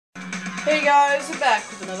Hey guys, we're back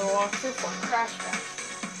with another walkthrough for Crash Bash.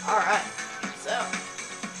 Alright, so,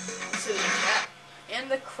 let's do the gem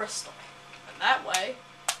and the crystal. And that way,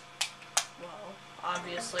 well,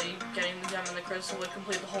 obviously, getting the gem and the crystal would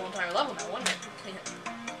complete the whole entire level now, wouldn't it?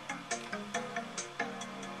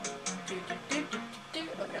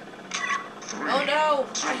 Okay. Oh no!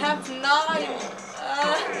 I have 9!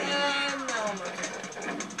 No, I'm okay.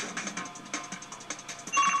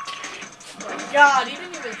 Oh my god, he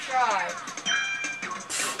didn't even try.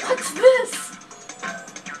 What's this?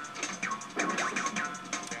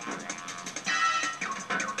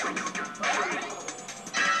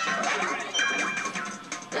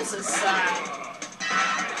 This is sad.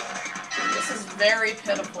 This is very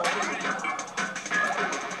pitiful.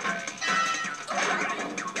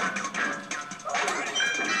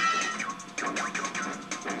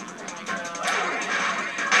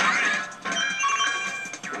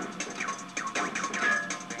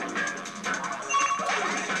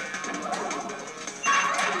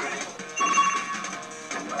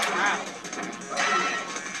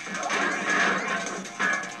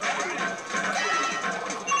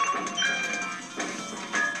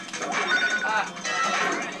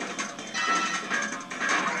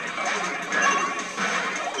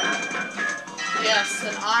 Yes,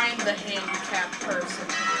 and I'm the handicapped person.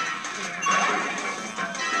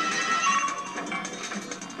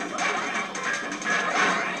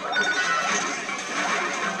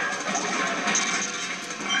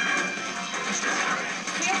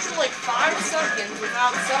 Can't do like 5 seconds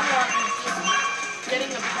without someone just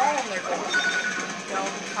getting a ball in their goal.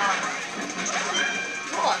 Don't comment.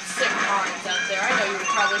 Well, I'm sick comments out there. I know you would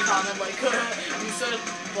probably comment like, you said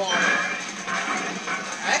ball.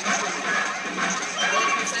 Alright?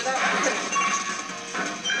 Really? You say that?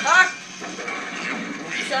 Ah!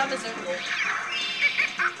 Shot is in goal.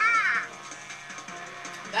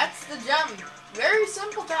 That's the gem. Very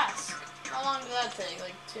simple task. How long did that take?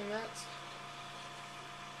 Like 2 minutes?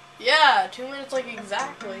 Yeah, 2 minutes like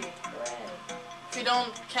exactly. Right. If you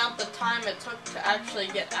don't count the time it took to actually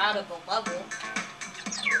get out of the level.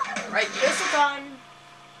 Right, this time.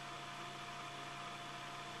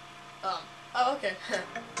 Oh, okay.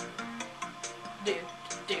 Dude.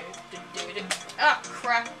 Ah,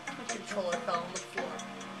 crap. My controller fell on the floor.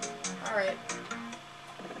 Alright.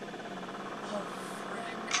 Oh,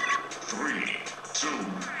 frick. 3, 2, 1.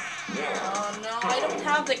 Oh no, I don't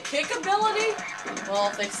have the kick ability? Well,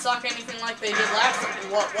 if they suck anything like they did last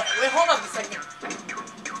time. What? Wait, hold on a second.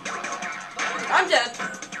 I'm dead.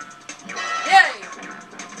 Yay!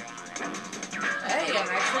 Hey, I'm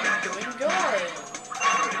actually doing good.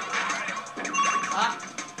 Ah.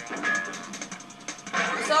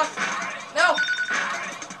 You suck. No!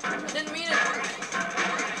 I didn't mean it.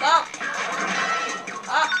 Stop.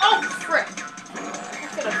 Ah, oh, frick. I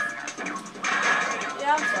could've...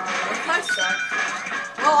 Yeah, I'm sorry. I suck.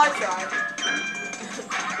 Well, I tried.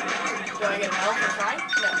 Do I get a medal for trying?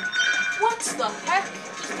 No. What the heck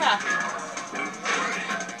just happened?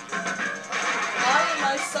 Why am I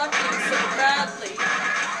sucking so badly?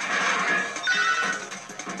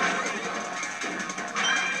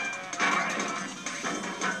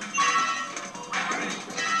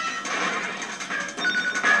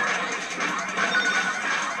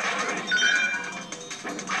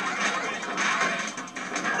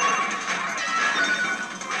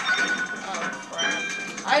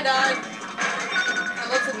 I died. Now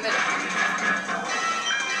let's admit it.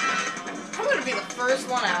 I'm gonna be the first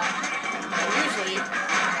one out. Usually,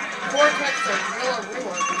 Vortex or Rillaru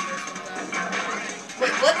are sometimes.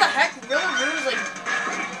 Wait, what the heck? Rillaru is like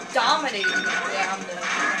dominating me. Yeah, I'm dead.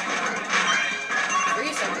 3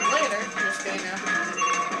 seconds later, just kidding now.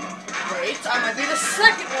 Wait, I might be the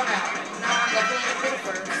second one out. No, I'm definitely gonna be the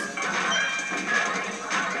first.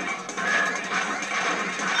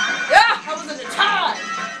 Yeah, I was in the tie.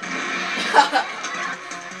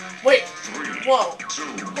 Wait, whoa,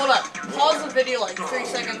 hold up, pause the video like 3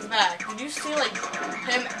 seconds back. Did you see like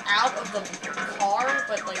him out of the car,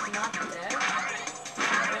 but like not dead?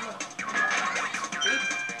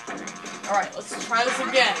 Alright, let's try this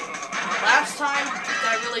again. Last time,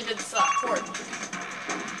 that really did suck for it.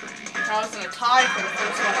 I was in a tie for the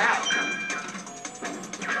first one out.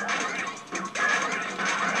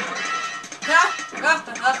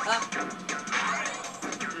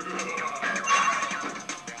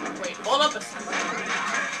 Wait, hold up a second.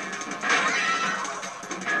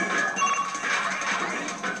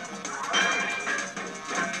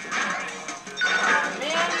 Oh,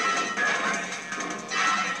 man.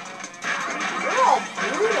 They're all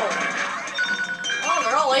brutal. Oh,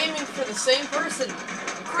 they're all aiming for the same person.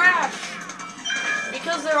 Crash!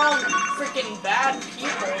 Because they're all freaking bad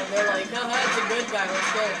people, and they're like, good guy.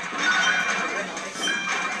 Let's go. Very nice.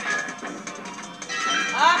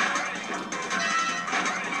 Ah!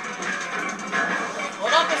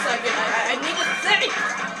 Hold up a second. I need to think.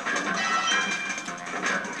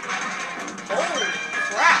 Holy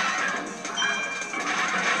crap.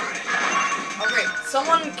 Oh, great.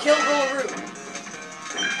 Someone kill Guru.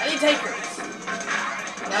 Any takers?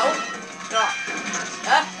 No? No.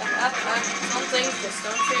 Some things just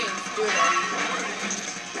don't change, do they?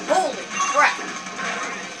 Holy crap!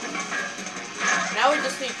 Now we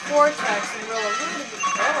just need Cortex and roll a little bit.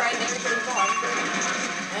 Alright, there goes one.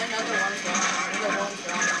 And another one's gone. Another one's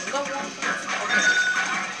gone. Another one's gone. Okay.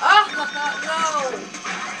 Ah! No!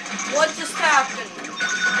 What just happened?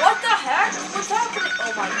 What the heck? What's happening?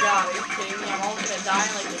 Oh my god, are you kidding me? I'm all gonna die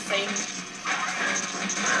in like the same...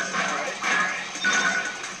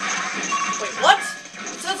 Wait, what?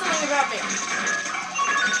 It said something about me.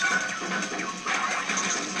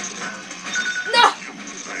 No!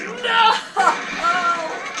 No! Oh,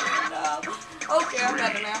 no. Okay, I'm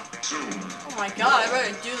better now. Oh my god, I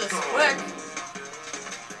better do this quick.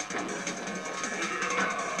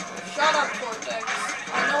 Shut up, Cortex.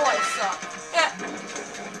 I know I suck. Yeah.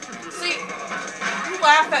 See, you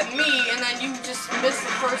laugh at me and then you just miss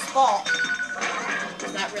the first ball.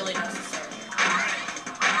 Is that really necessary?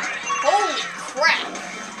 Holy crap!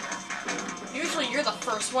 Usually you're the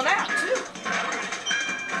first one out, too.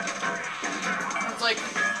 It's like,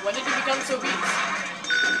 when did you become so beast?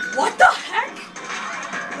 What the heck?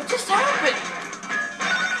 What just happened?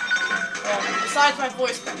 Well, besides my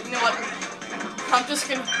voice, you know what? I'm just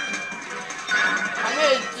gonna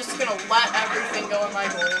let everything go in my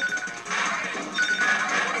goal.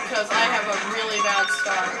 Because I have a really bad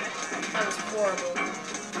start. That was horrible.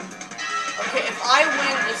 Okay, if I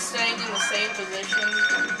win just staying in the same position,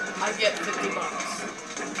 I get $50.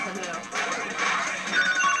 I know.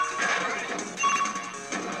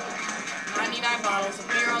 99 bottles of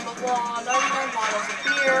beer on the wall, 99 bottles of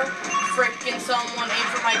beer. Frickin' someone aim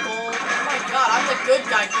for my goal. Oh my god, I'm the good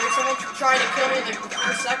guy here. Someone tried to kill me in the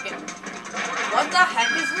first second. What the heck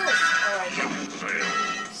is this? Alright.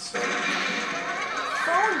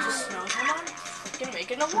 Phone just knows I'm frickin'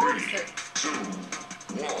 making a monster.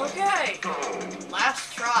 Okay,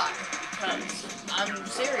 last try, because I'm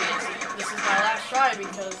serious. This is my last try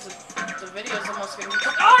because the video's almost gonna be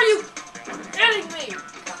cut. Are you kidding me?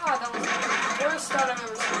 God, that was the worst start I've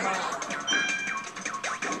ever seen in my life.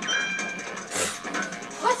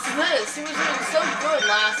 What's this? He was doing so good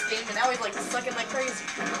last game, and now he's like sucking like crazy.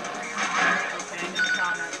 Okay, no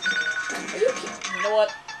comment. Are you kidding? You know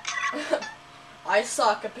what? I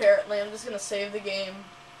suck apparently. I'm just gonna save the game.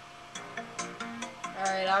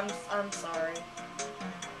 Alright, I'm sorry.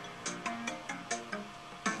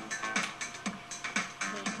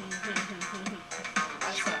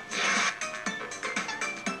 I suck.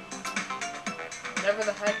 Whatever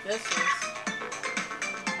the heck this is.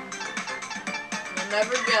 You'll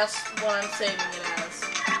never guess what I'm saving it as.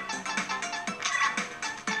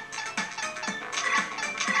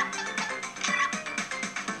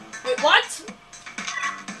 Wait, what?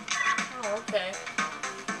 Oh, okay.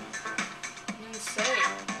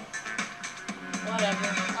 Whatever.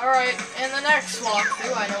 Alright, in the next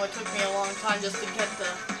walkthrough, I know it took me a long time just to get the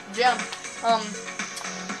gem.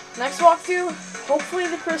 Next walkthrough, hopefully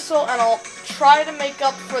the crystal, and I'll try to make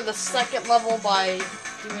up for the second level by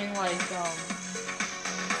doing like,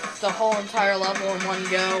 the whole entire level in one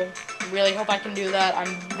go. Really hope I can do that.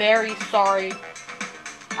 I'm very sorry.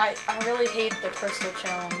 I really hate the crystal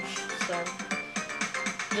challenge, so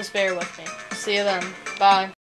just bear with me. See you then. Bye.